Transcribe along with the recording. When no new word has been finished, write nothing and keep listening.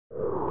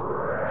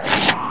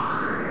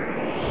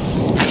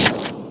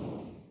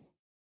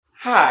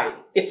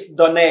it's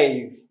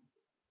Donave.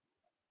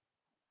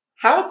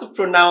 How to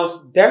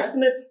pronounce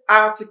definite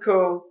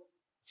article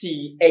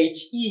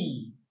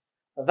THE.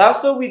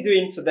 That's what we're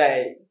doing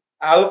today.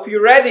 I hope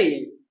you're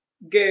ready.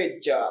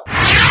 Good job.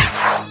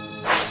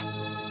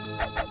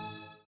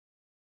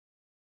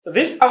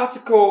 This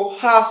article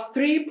has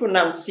three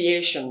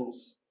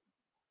pronunciations.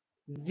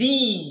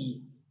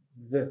 The.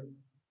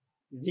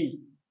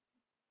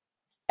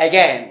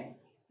 Again,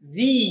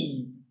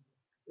 the.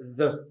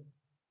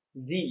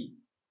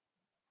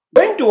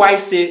 When do I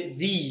say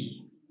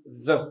the?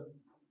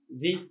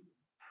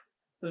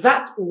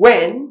 That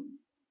when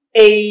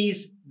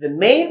is the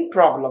main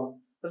problem.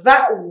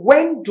 That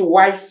when do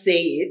I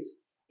say it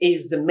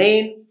is the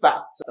main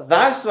factor.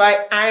 That's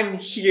why I'm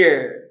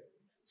here.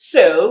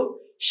 So,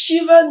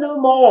 shiver no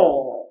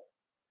more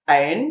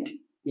and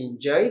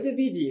enjoy the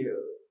video.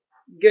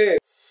 Good.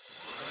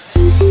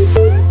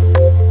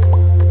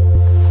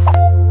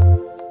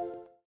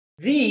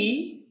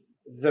 The,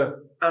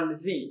 and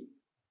the.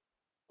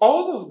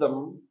 All of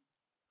them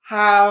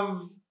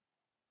have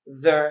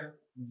the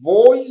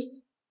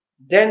voiced,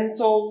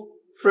 dental,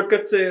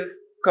 fricative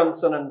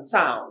consonant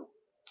sound.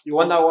 You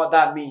wonder what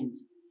that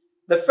means?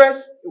 The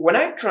first, when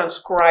I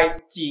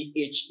transcribe THE,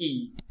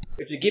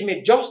 it will give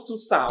me just two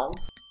sounds,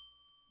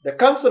 the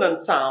consonant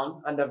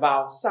sound and the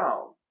vowel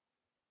sound.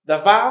 The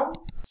vowel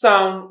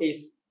sound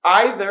is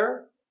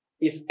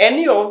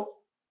any of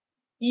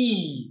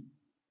E,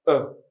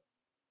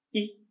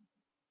 E,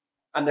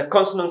 and the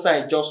consonant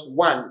sound is just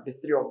one. The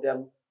three of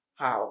them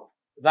have.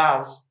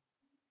 That's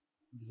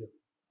the.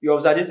 You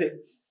observe this?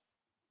 It's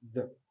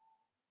the.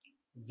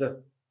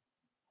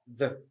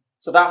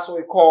 So that's what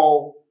we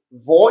call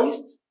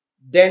voiced,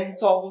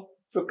 dental,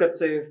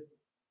 fricative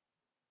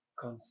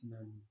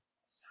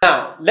consonants.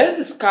 Now, let's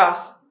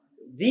discuss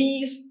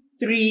these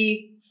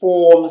three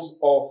forms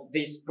of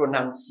these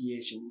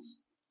pronunciations.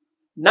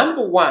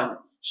 Number one,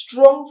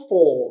 strong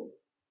form.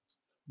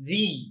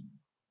 The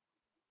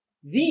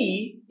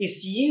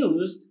is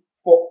used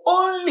for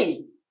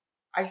only,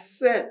 I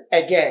said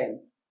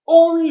again,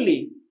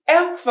 only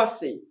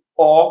emphasis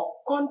or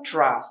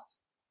contrast.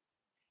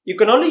 You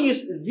can only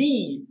use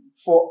the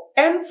for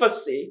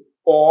emphasis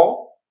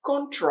or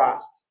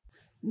contrast.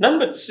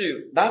 Number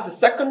two, that's the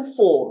second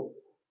form,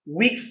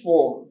 weak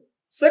form.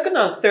 Second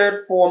and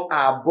third form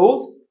are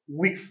both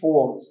weak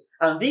forms,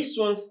 and these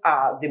ones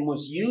are the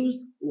most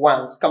used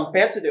ones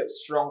compared to the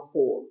strong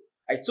form.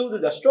 I told you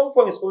the strong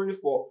form is only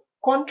for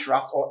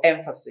contrast or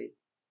emphasis.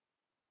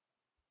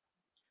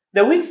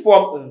 The weak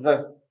form,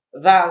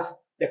 that's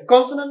the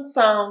consonant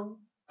sound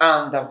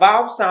and the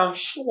vowel sound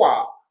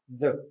schwa,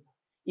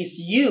 is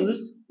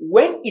used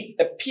when it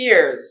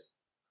appears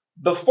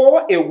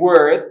before a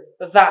word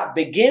that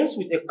begins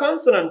with a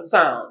consonant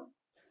sound.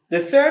 The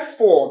third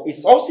form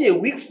is also a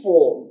weak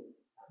form,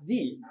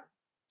 the.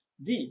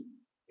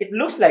 It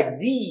looks like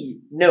the,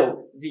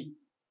 no, the.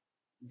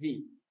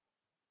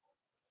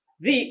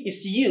 The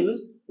is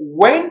used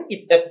when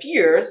it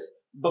appears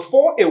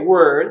before a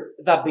word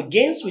that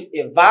begins with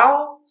a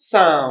vowel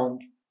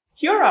sound.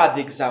 Here are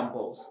the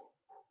examples.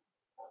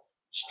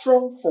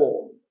 Strong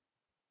form.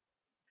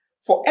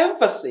 For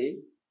emphasis,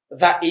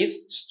 that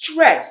is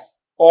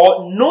stress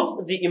or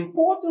note the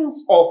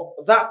importance of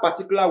that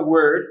particular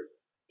word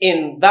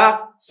in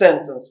that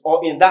sentence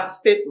or in that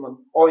statement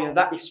or in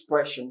that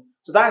expression.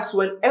 So that's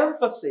when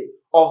emphasis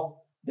of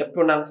the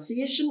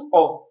pronunciation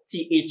of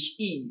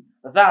THE,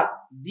 that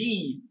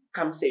the,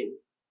 comes in.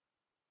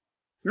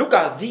 Look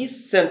at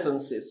these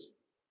sentences.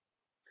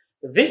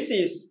 This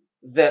is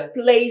the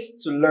place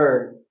to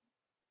learn.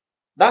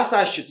 That's how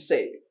I should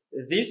say.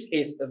 This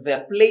is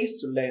the place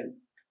to learn.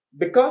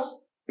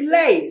 Because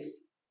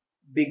place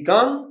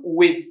began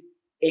with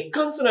a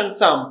consonant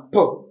sound, P,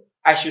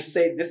 I should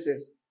say this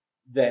is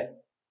the.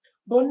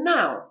 But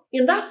now,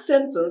 in that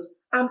sentence,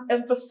 I'm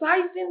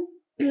emphasizing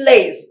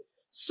place.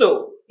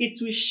 So, it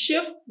will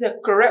shift the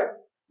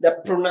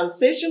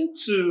pronunciation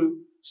to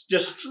the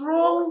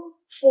strong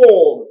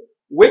form,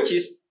 which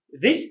is,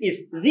 this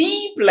is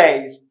the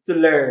place to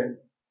learn.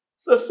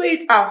 So say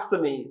it after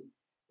me.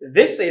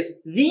 This is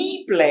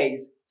the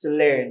place to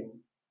learn.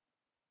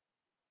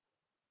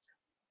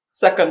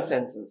 Second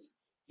sentence.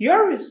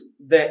 Here is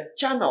the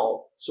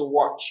channel to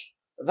watch.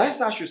 That's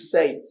how I should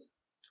say it.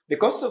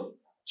 Because of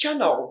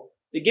channel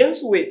begins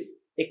with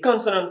a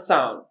consonant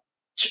sound,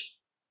 ch.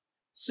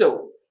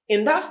 So,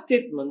 in that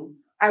statement,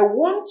 I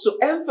want to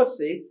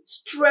emphasize,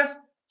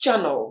 stress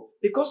channel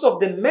because of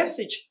the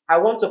message I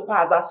want to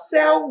pass. That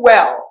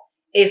SELWELL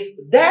is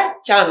their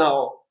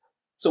channel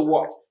to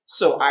watch.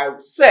 So I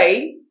would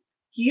say,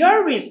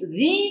 here is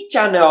the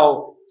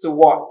channel to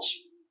watch.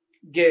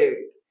 Good.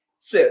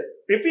 So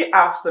repeat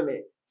after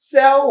me.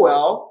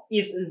 SELWELL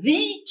is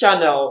the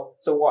channel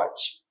to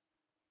watch.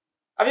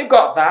 Have you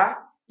got that?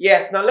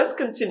 Yes. Now let's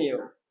continue.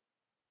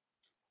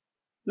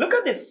 Look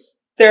at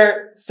this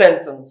third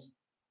sentence.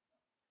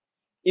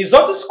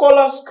 Exotic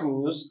Scholar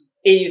Schools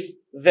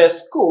is the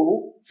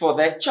school for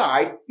the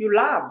child you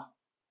love.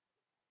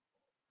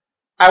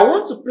 I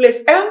want to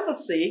place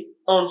emphasis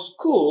on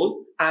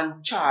school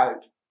and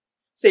child.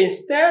 So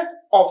instead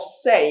of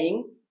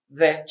saying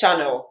the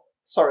channel,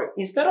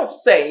 instead of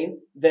saying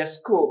the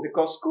school,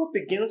 because school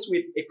begins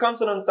with a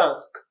consonant sound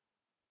sk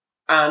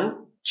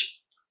and ch,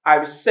 I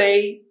will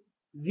say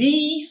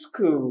the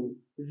school,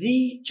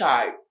 the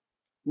child.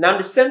 Now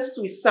the sentence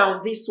will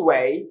sound this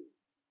way.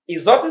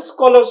 Exotic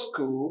Scholar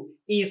School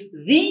is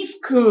the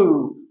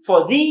school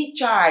for the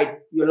child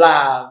you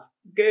love.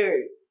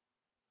 Good.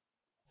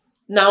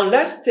 Now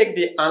let's take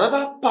the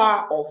another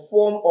part or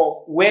form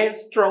of where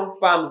strong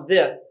form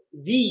the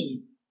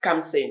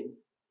comes in.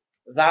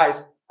 That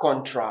is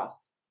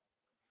contrast.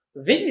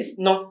 This is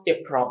not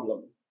a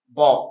problem,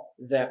 but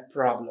the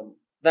problem.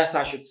 That's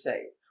how I should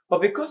say.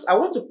 But because I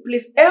want to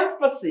place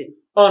emphasis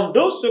on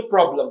those two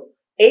problems,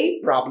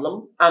 a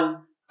problem and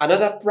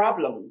another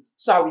problem.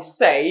 So I will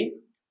say,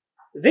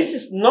 this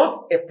is not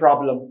a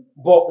problem,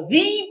 but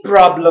the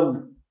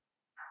problem.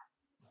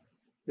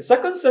 The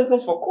second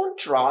sentence for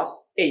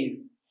contrast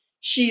is,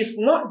 she is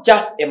not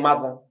just a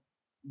mother,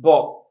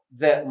 but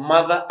the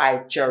mother I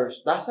cherish.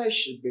 That's how it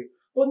should be.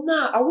 But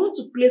now I want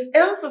to place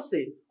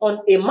emphasis on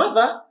a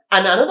mother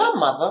and another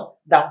mother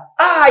that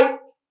I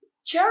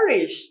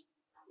cherish.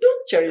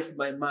 Don't cherish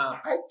my mom.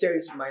 I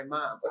cherish my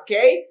mom,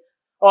 okay?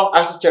 Or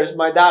I should cherish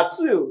my dad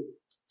too.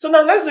 So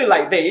now let's do it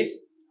like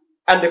this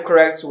and the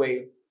correct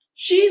way.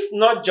 She's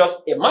not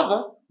just a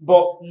mother,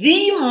 but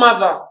the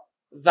mother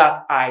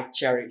that I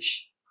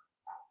cherish.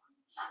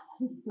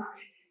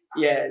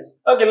 Yes.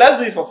 Okay, let's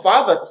do it for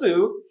father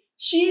too.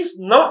 She's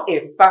not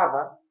a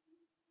father,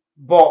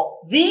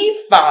 but the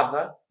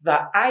father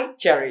that I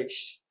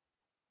cherish.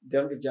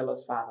 Don't be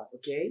jealous, father,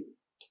 okay?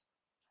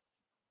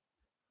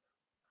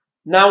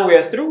 Now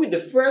we're through with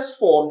the first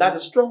form, that's the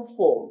strong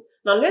form.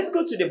 Now let's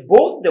go to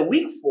both the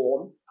weak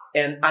form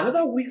and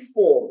another weak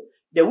form.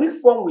 The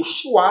weak form with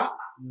schwa,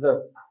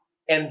 the,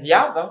 and the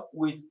other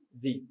with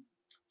the.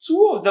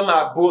 Two of them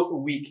are both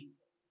weak.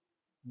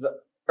 The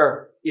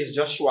is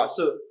just schwa.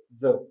 So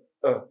the,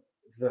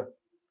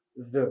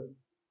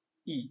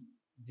 e,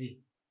 the,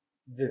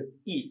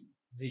 e,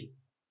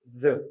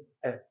 the,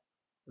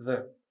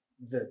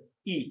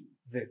 e,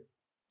 the.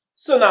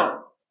 So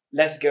now,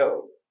 let's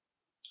go.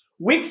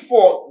 Weak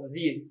form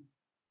the.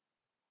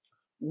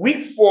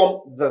 Weak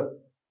form the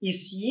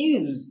is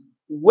used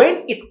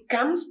when it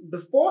comes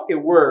before a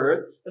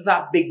word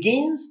that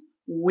begins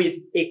with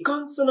a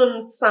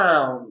consonant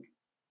sound.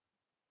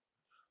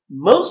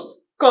 Most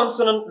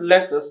consonant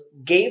letters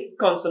give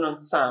consonant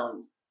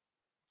sound.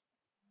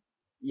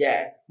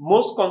 Yeah,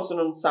 most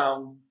consonant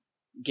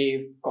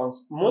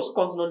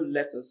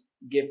letters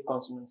give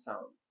consonant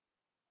sound.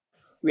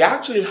 We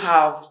actually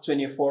have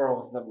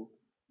 24 of them.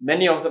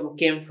 Many of them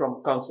came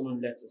from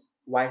consonant letters,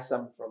 while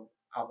some from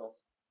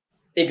others.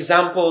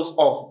 Examples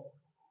of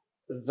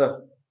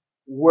the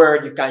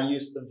word you can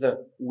use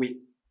the with.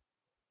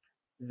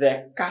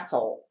 The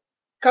cattle.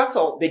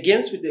 Cattle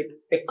begins with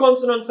a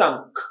consonant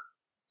sound. K.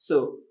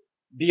 So,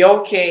 be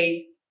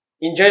okay,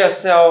 enjoy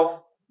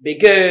yourself, be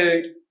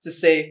good, to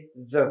say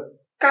the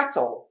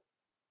cattle.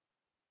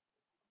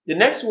 The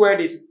next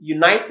word is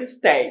United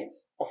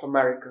States of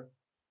America.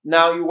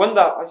 Now you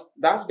wonder,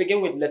 that's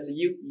begin with letter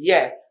U?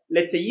 Yeah,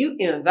 letter U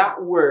in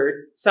that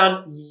word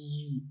sound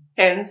Y.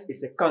 Hence,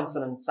 it's a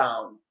consonant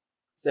sound.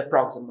 It's an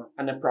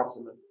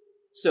approximant.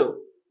 So,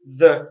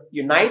 the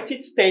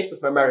United States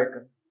of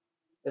America.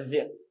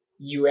 The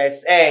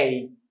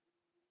USA.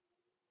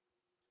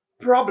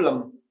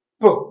 Problem.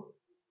 P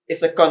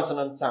is a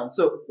consonant sound.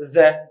 So,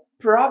 the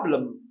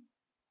problem.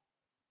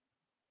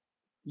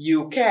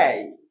 UK.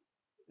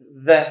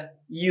 The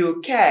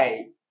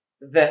UK.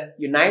 The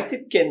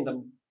United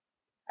Kingdom.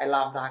 I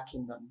love that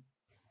kingdom.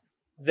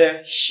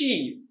 The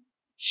sheep.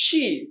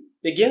 Sheep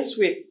begins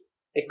with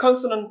a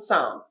consonant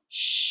sound.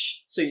 Sh.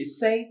 So you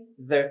say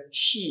the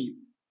sheep.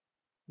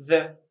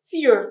 The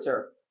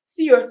theater.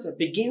 Theater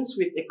begins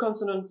with a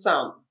consonant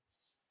sound.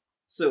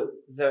 So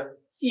the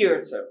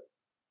theater.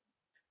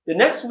 The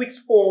next weak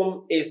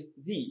form is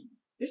the.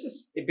 This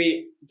is a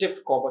bit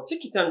difficult, but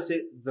take your time to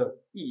say the,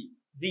 e,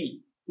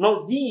 the,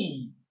 not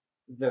the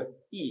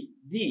e,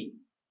 the.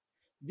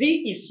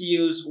 The is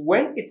used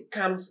when it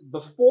comes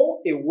before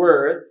a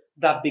word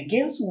that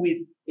begins with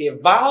a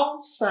vowel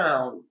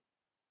sound.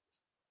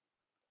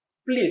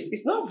 Please,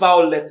 it's not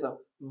vowel letter,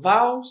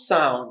 vowel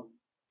sound.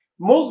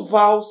 Most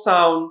vowel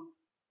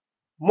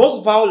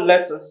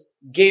letters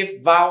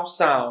give vowel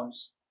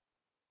sounds,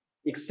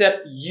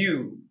 except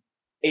U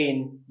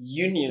in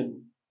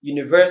union,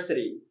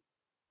 university,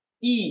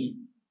 E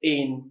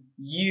in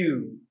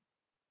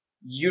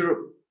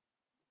Europe,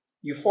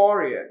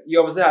 euphoria.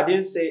 You observe I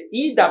didn't say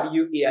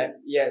EWE.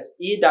 Yes,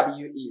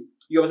 EWE.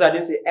 You observe I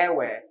didn't say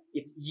anywhere.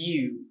 It's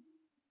U.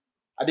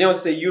 I didn't also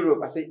say Europe.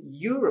 I said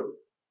Europe.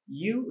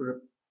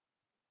 Europe.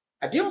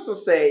 I didn't also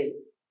say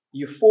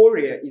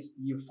euphoria. It's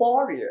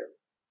euphoria.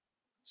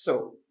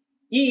 So,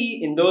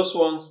 E in those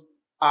ones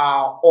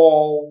are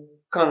all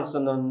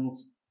consonant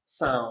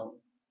sound.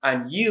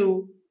 And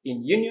U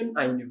in union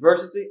and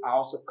university are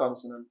also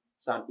consonant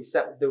sound,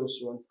 except those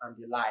ones and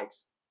the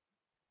likes.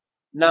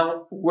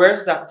 Now,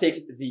 words that takes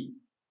the.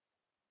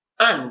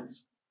 And.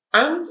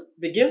 Ant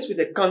begins with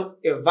a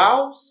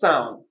vowel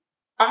sound.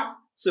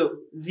 So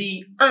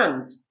the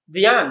ant.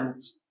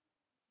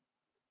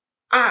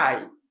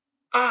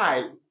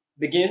 I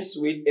begins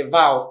with a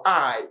vowel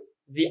I.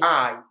 The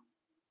I.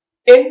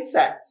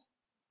 Insect.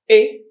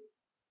 A.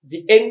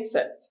 The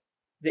insect.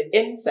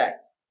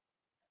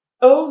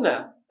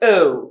 Owner.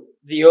 O.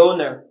 The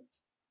owner.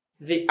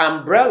 The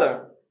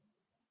umbrella.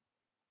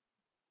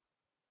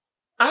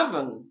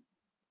 Oven.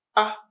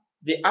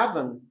 The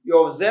oven.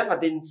 You observe I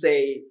didn't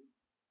say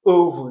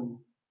oven.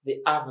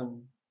 The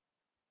oven.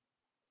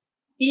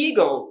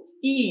 Eagle.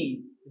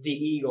 E. The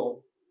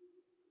eagle.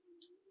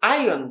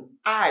 Iron.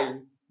 I.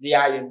 The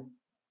iron.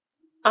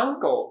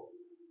 Uncle.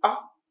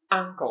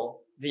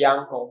 Uncle. The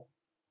uncle.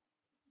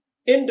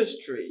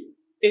 Industry.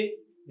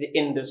 The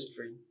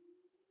industry.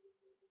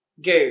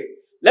 Good.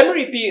 Let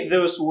me repeat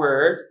those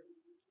words.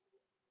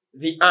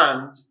 The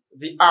ant,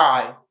 the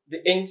eye,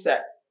 the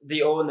insect,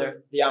 the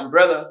owner, the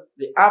umbrella,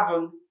 the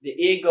oven, the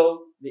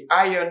eagle, the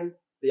iron,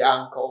 the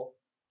uncle,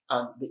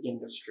 and the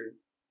industry.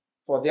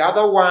 For the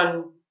other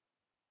one,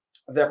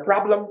 the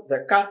problem,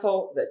 the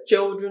cattle, the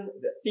children,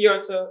 the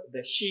theater,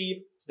 the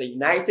sheep, the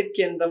United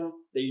Kingdom,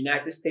 the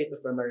United States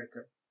of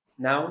America.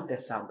 Now the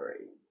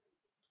summary.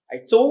 I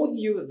told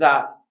you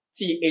that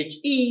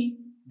THE,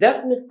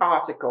 definite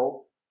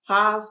article,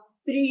 has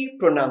 3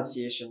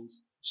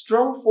 pronunciations.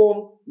 Strong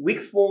form, weak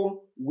form,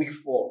 weak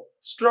form.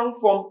 Strong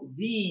form,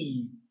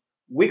 the.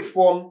 Weak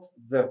form,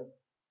 the.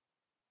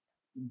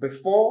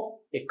 Before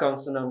a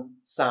consonant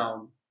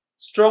sound.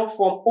 Strong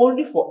form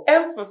only for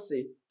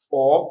emphasis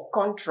or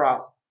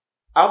contrast.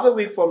 Other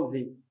weak form,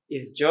 the,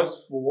 is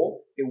just for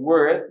a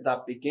word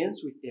that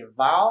begins with a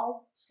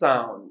vowel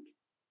sound.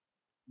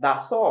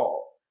 That's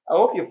all. I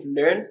hope you've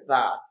learned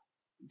that.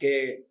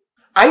 Okay.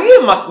 Are you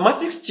a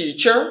mathematics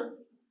teacher,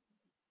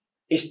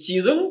 a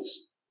student,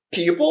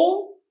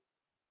 pupil,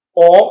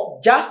 or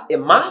just a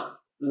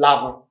math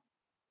lover?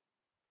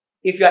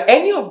 If you are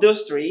any of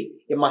those 3,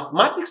 a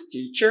mathematics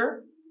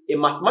teacher, a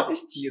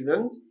mathematics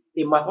student,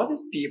 a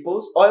mathematics pupil,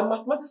 or a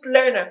mathematics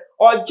learner,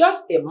 or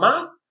just a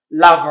math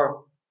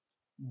lover,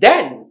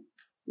 then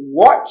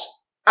watch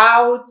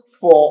out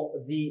for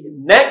the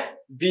next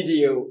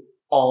video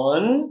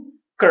on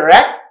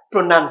correct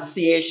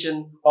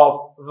pronunciation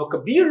of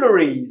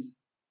vocabularies.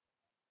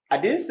 I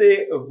didn't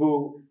say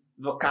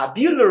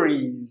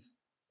vocabularies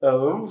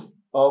of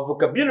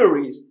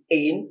vocabularies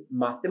in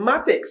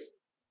mathematics.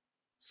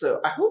 So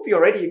I hope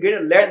you're going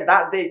to learn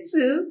that day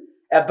too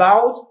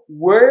about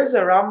words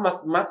around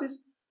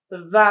mathematics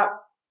that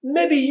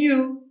maybe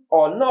you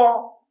or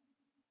not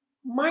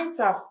might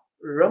have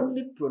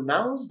wrongly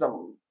pronounced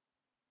them.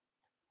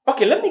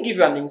 Okay, let me give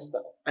you an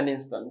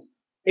instance.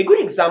 A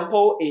good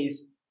example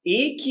is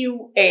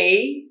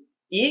EQA,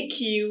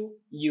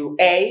 EQUATION.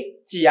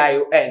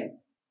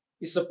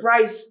 You're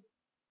surprised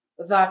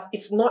that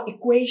it's not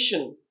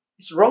equation.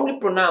 It's wrongly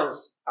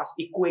pronounced as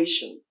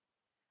equation.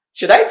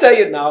 Should I tell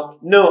you now?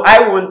 No,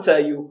 I won't tell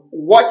you.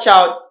 Watch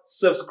out,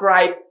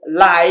 subscribe,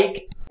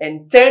 like,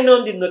 and turn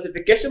on the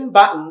notification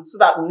button so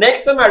that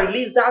next time I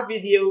release that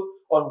video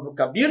on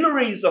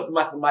vocabularies of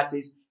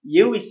mathematics,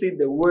 you will see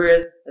the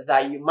word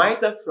that you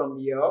might have from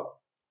your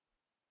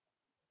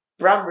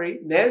primary,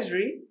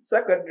 nursery,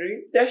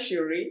 secondary,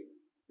 tertiary,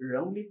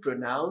 wrongly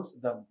pronounce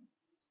them.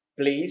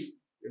 Please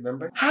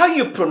remember, how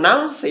you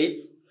pronounce it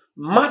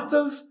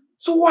matters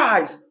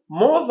twice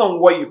more than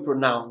what you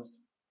pronounced.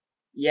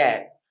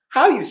 Yeah,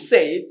 how you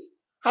say it,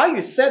 how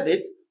you said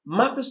it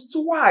matters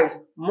twice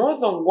more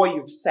than what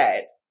you've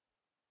said.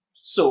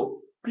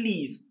 So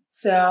please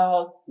say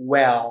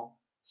well.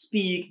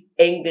 Speak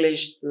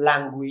English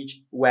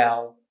language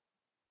well.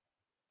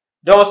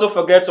 Don't also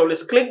forget to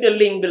always click the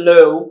link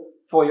below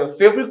for your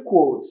favorite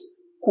quotes,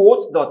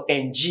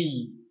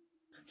 quotes.ng.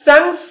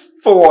 Thanks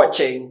for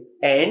watching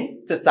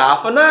and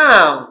ta-ta for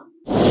now.